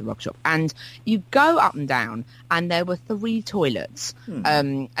 floors above the rug shop. And you go up and down, and there were 3 toilets,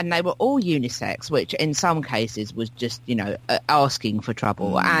 and they were all unisex, which in some cases was just asking for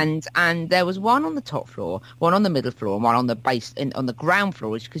trouble. And there was one on the top floor, one on the middle floor, and one on the base on the ground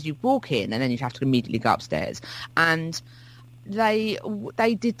floor, because you walk in and then you have to immediately go upstairs. And they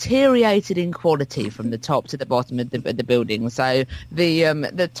deteriorated in quality from the top to the bottom of the building. So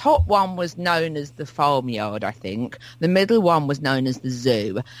the top one was known as the farmyard, I think. The middle one was known as the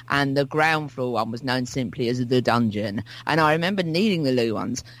zoo, and the ground floor one was known simply as the dungeon. And I remember needing the loo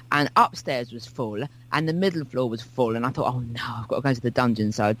ones, and upstairs was full, and the middle floor was full, and I thought, oh no, I've got to go to the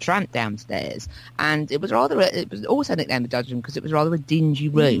dungeon. So I tramped downstairs, and it was also nicknamed the dungeon because it was rather a dingy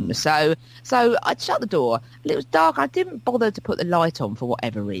room. So I'd shut the door, and it was dark. I didn't bother to put the light on for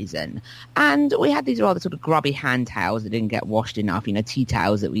whatever reason, and we had these rather sort of grubby hand towels that didn't get washed enough, tea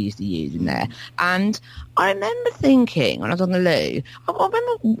towels that we used to use in there. And I remember thinking, when I was on the loo, I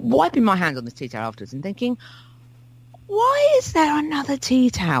remember wiping my hands on this tea towel afterwards and thinking, why is there another tea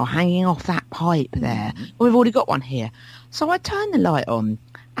towel hanging off that pipe there? Well, we've already got one here. So I turned the light on,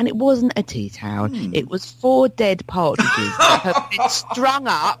 and it wasn't a tea towel. It was 4 dead partridges that had been strung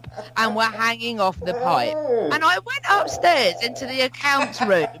up and were hanging off the pipe. And I went upstairs into the accounts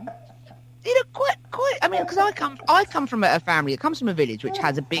room. Quite. I mean, because I come from a family. It comes from a village which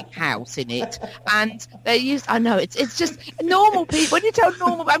has a big house in it, and they used. I know it's just normal people. When you tell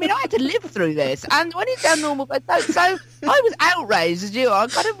normal, I mean, I had to live through this, and when you tell normal, so I was outraged as you are. I'm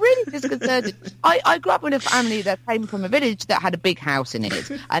kind of really disconcerted. I grew up in a family that came from a village that had a big house in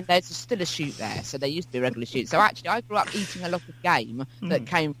it, and there's still a shoot there. So there used to be a regular shoot. So actually, I grew up eating a lot of game that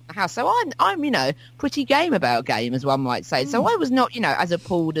came from the house. So I'm pretty game about game, as one might say. So I was not as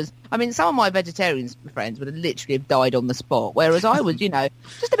appalled as. I mean, some of my vegetarian friends would have literally have died on the spot, whereas I was,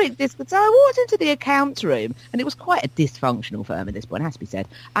 just a bit distant. So I walked into the accounts room, and it was quite a dysfunctional firm at this point, it has to be said.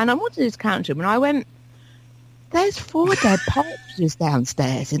 And I walked into this accounts room, and I went, there's 4 dead partridges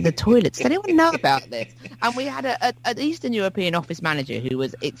downstairs in the toilets. Does anyone know about this? And we had an Eastern European office manager who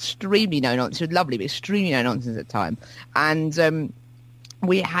was extremely no-nonsense. She was lovely, but extremely no-nonsense at the time. And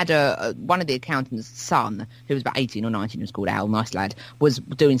we had one of the accountant's son, who was about 18 or 19, who was called Al, nice lad, was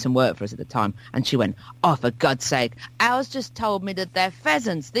doing some work for us at the time. And she went, "Oh, for God's sake, Al's just told me that they're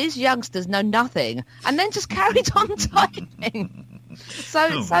pheasants. These youngsters know nothing." And then just carried on typing. So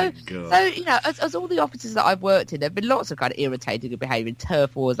you know, as all the offices that I've worked in, there've been lots of kind of irritating behaviour,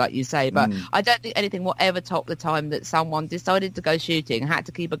 turf wars, like you say. But I don't think anything will ever top the time that someone decided to go shooting, had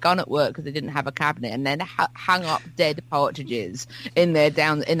to keep a gun at work because they didn't have a cabinet, and then hung up dead partridges in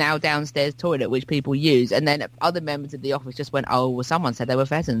our downstairs toilet, which people use, and then other members of the office just went, "Oh, well, someone said they were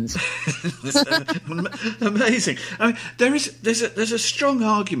pheasants." Amazing. I mean, there's a strong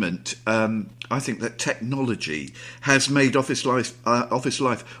argument. I think that technology has made office life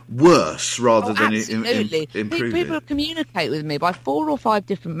worse rather than improve People it. communicate with me by 4 or 5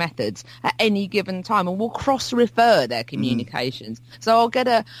 different methods at any given time, and will cross-refer their communications. So I'll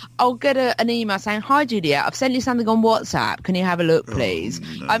get an email saying, "Hi, Juliet, I've sent you something on WhatsApp. Can you have a look, please?"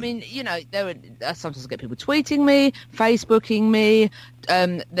 No. I mean, you know, sometimes I get people tweeting me, Facebooking me.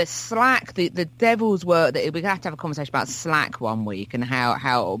 The Slack, the devil's work. That we're going to have a conversation about Slack one week, and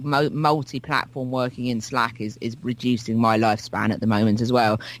how multi-platform working in Slack is reducing my lifespan at the moment as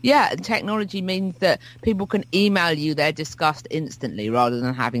well. Yeah, technology means that people can email you their disgust instantly rather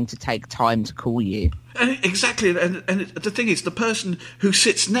than having to take time to call you. Exactly, and the thing is, the person who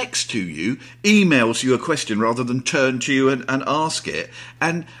sits next to you emails you a question rather than turn to you and ask it.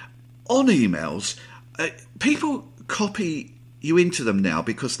 And on emails, people copy you into them now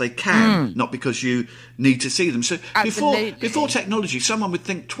because they can, not because you need to see them. So before technology, someone would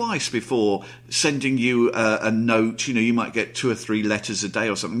think twice before sending you a note. You know, you might get 2 or 3 letters a day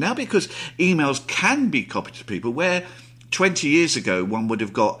or something. Now, because emails can be copied to people, where 20 years ago one would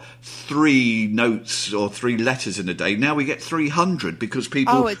have got 3 notes or 3 letters in a day, now we get 300 because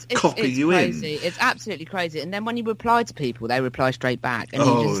people copy you crazy. in. It's absolutely crazy. And then when you reply to people, they reply straight back. And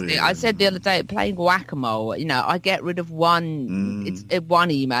I said the other day, playing whack-a-mole, you know, I get rid of one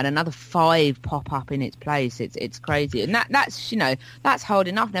email and another 5 pop up in its place. It's crazy. And that's hard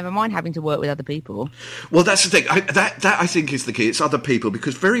enough, never mind having to work with other people. Well, that's the thing. That I think is the key. It's other people,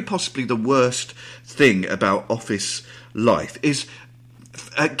 because very possibly the worst thing about office life is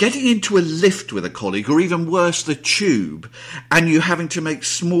getting into a lift with a colleague, or even worse, the tube, and you having to make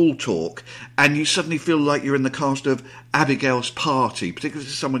small talk, and you suddenly feel like you're in the cast of Abigail's Party, particularly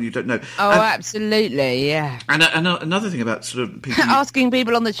to someone you don't know. Absolutely, yeah. And another thing about sort of people asking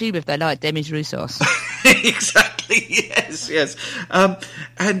people on the tube if they like Demi's Roussos. Exactly. Yes.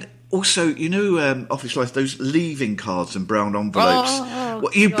 And also, you know, office life, those leaving cards and brown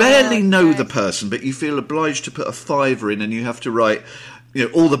envelopes. You barely know the person, but you feel obliged to put a $5 in, and you have to write, you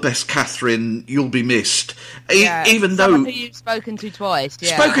know, "All the best, Catherine, you'll be missed." Yeah, even though someone who you've spoken to twice.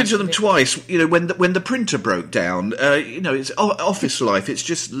 Yeah, spoken to them twice. You know, when the printer broke down. You know, it's office life. It's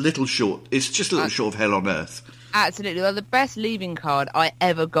just little short. It's just a little short of hell on earth. Absolutely. Well, the best leaving card I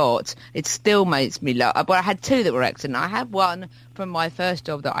ever got, it still makes me laugh. But I had 2 that were excellent. I had one from my first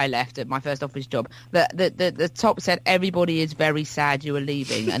job that I left, at my first office job. The top said, "Everybody is very sad you are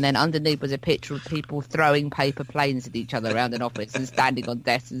leaving," and then underneath was a picture of people throwing paper planes at each other around an office and standing on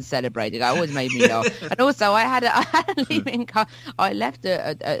desks and celebrating. It always made me laugh. And also, I had a leaving card. I left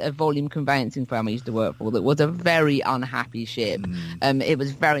a volume conveyancing firm I used to work for that was a very unhappy ship. It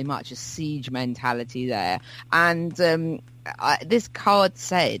was very much a siege mentality there. And this card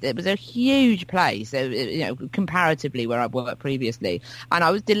said it was a huge place, you know, comparatively where I worked previously, and I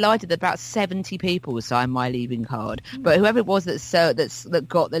was delighted that about 70 people signed my leaving card. But whoever it was that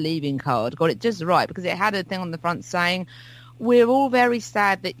got the leaving card got it just right, because it had a thing on the front saying, "We're all very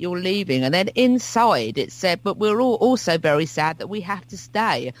sad that you're leaving," and then inside it said, "But we're all also very sad that we have to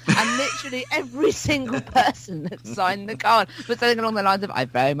stay." And literally every single person that signed the card was something along the lines of, "I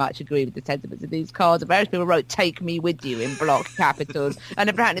very much agree with the sentiments of these cards." And various people wrote, "Take me with you" in block capitals. And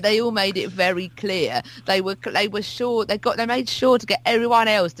apparently they all made it very clear they were sure they made sure to get everyone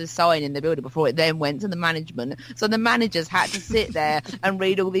else to sign in the building before it then went to the management. So the managers had to sit there and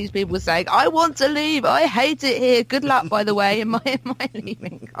read all these people saying, "I want to leave, I hate it here, good luck by the way," in my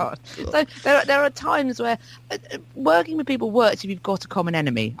leaving card. So there are times where working with people works if you've got a common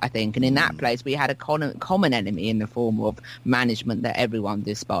enemy, I think, and in that place we had a common enemy in the form of management that everyone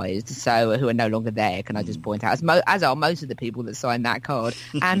despised, so who are no longer there, can I just point out, as are most of the people that signed that card,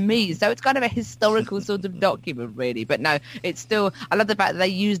 and me. So it's kind of a historical sort of document, really. But no, it's still, I love the fact that they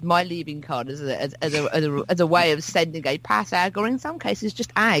used my leaving card as a way of sending a passag, or in some cases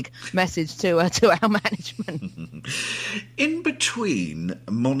just ag message to our management. In between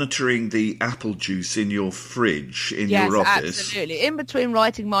monitoring the apple juice in your fridge in your office... Yes, absolutely. In between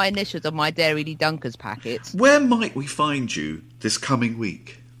writing my initials on my Dairy Dunkers packets... Where might we find you this coming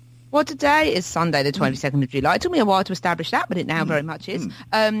week? Well, today is Sunday, the 22nd of July. It took me a while to establish that, but it now very much is.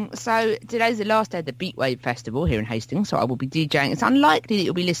 So today's the last day of the Beatwave Festival here in Hastings, so I will be DJing. It's unlikely that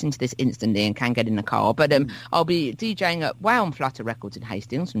you'll be listening to this instantly and can get in the car, but I'll be DJing at Wow and Flutter Records in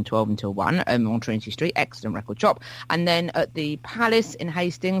Hastings from 12 until 1 on Trinity Street, excellent record shop. And then at the Palace in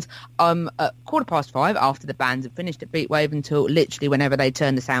Hastings at 5:15 after the bands have finished at Beatwave until literally whenever they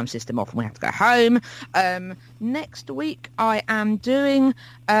turn the sound system off and we have to go home. Next week I am doing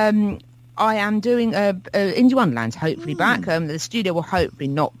Indie Wonderland's hopefully back. The studio will hopefully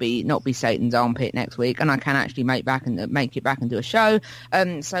not be Satan's armpit next week, and I can actually make it back and do a show.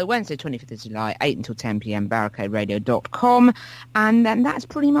 So Wednesday, 25th of July, 8 until 10 p.m. barricaderadio.com, and then that's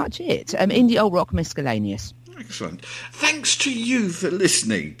pretty much it. Indie old rock miscellaneous. Excellent. Thanks to you for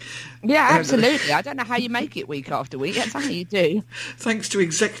listening. Yeah, absolutely. I don't know how you make it week after week. That's how you do. Thanks to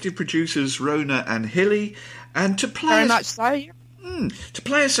executive producers Rona and Hilly, and to play very much so. Yeah. To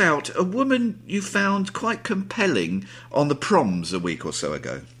play us out, a woman you found quite compelling on the Proms a week or so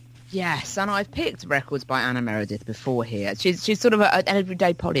ago. Yes, and I've picked records by Anna Meredith before here. She's sort of an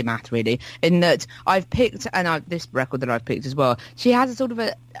everyday polymath, really, in that I've picked, and this record that I've picked as well, she has a sort of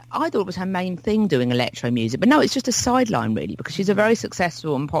I thought it was her main thing doing electro music, but no, it's just a sideline, really, because she's a very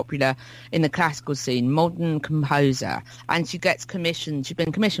successful and popular in the classical scene, modern composer, and she's been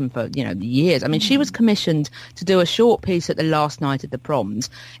commissioned for, years. I mean, she was commissioned to do a short piece at the last night at the Proms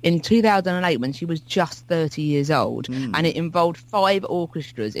in 2008 when she was just 30 years old, and it involved 5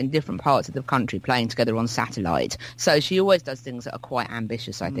 orchestras in different parts of the country playing together on satellite. So she always does things that are quite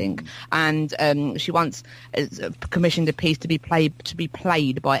ambitious, I think. And she once commissioned a piece to be played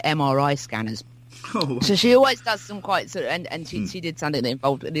by MRI scanners. Oh. So she always does some quite sort of, and she did something that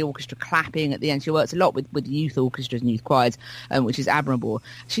involved the orchestra clapping at the end. She works a lot with youth orchestras and youth choirs, which is admirable.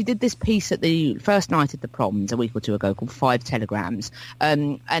 She did this piece at the first night at the Proms a week or two ago called 5 Telegrams,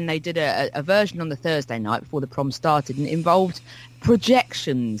 and they did a version on the Thursday night before the Proms started, and it involved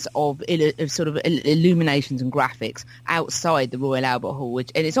projections of sort of illuminations and graphics outside the Royal Albert Hall,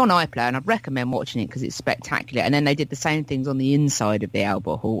 and it's on iPlayer, and I'd recommend watching it because it's spectacular. And then they did the same things on the inside of the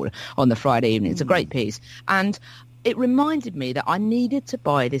Albert Hall on the Friday evening. It's a great piece, and it reminded me that I needed to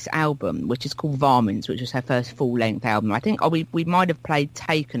buy this album, which is called Varmints, which was her first full-length album. I think we might have played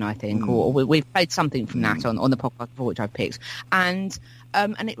Taken, I think, or we've played something from that on the podcast before, which I've picked. And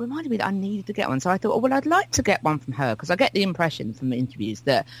it reminded me that I needed to get one. So I thought, well, I'd like to get one from her, because I get the impression from the interviews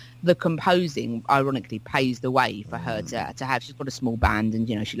that the composing, ironically, pays the way for her to have. She's got a small band,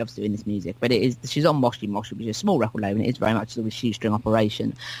 and, she loves doing this music. But she's on Moshly, which is a small record label, and it is very much sort of a shoestring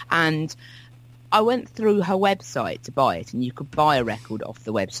operation. And I went through her website to buy it, and you could buy a record off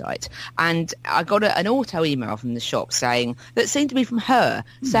the website. And I got an auto email from the shop that seemed to be from her,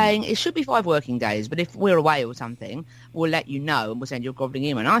 saying it should be 5 working days, but if we're away or something, we'll let you know and we'll send you a grovelling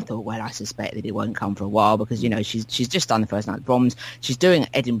email. And I thought, well, I suspect that it won't come for a while because, she's just done the first night of Proms. She's doing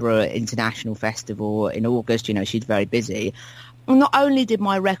Edinburgh International Festival in August. She's very busy. And not only did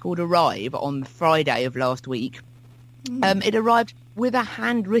my record arrive on Friday of last week, it arrived with a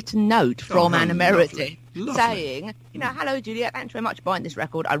handwritten note from Anna Meredith saying, hello, Juliet, thanks very much for buying this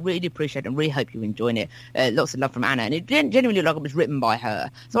record. I really appreciate it and really hope you're enjoying it. Lots of love from Anna. And it genuinely looked like it was written by her.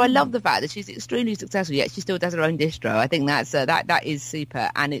 So I love the fact that she's extremely successful, yet she still does her own distro. I think that is super,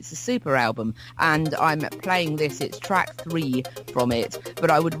 and it's a super album. And I'm playing this. It's track 3 from it. But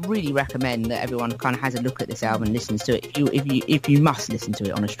I would really recommend that everyone kind of has a look at this album and listens to it. If you must listen to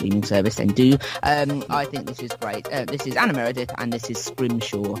it on a streaming service, then do. I think this is great. This is Anna Meredith, and this is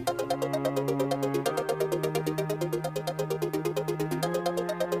Scrimshaw.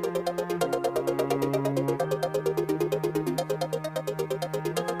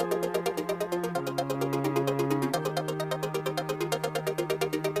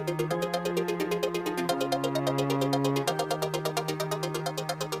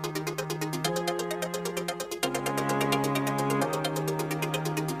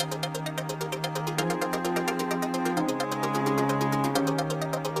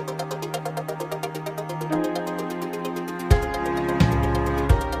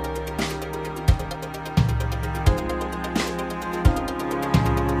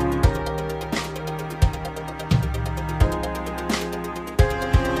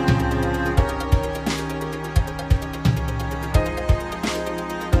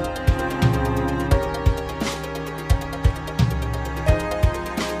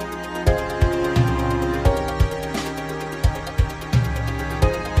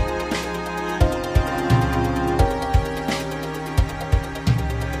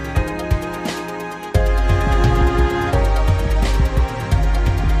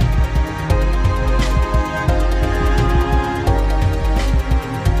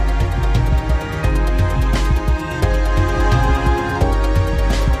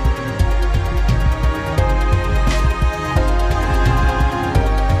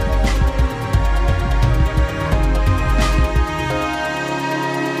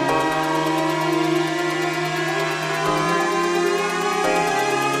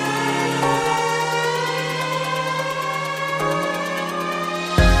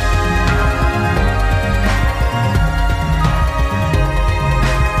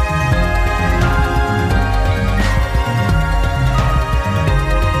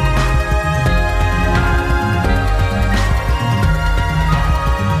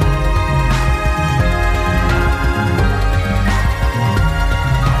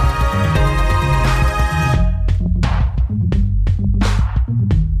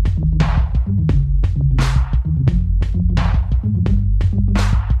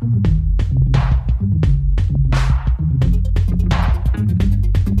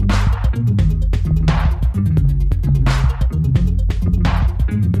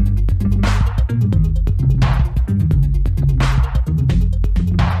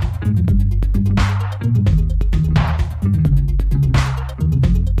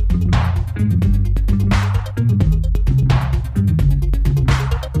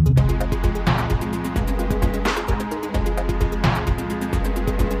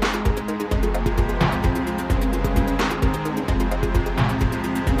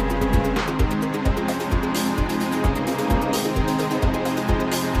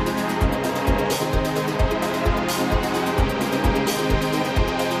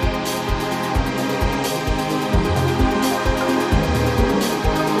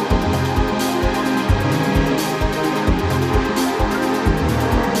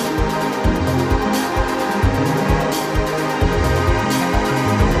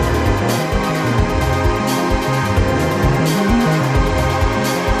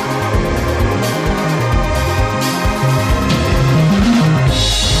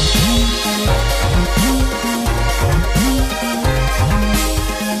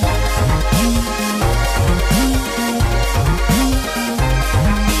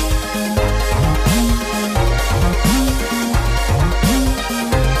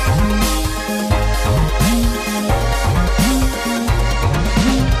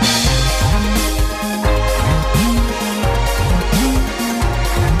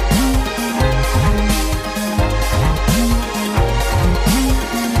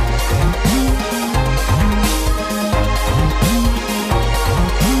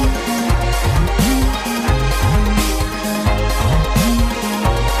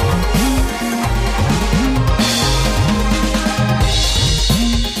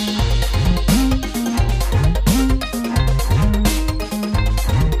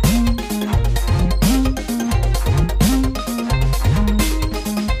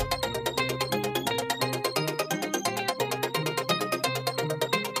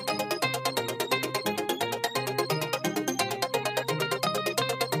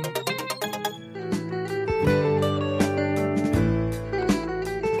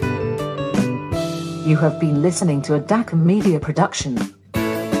 You have been listening to a DACA Media production.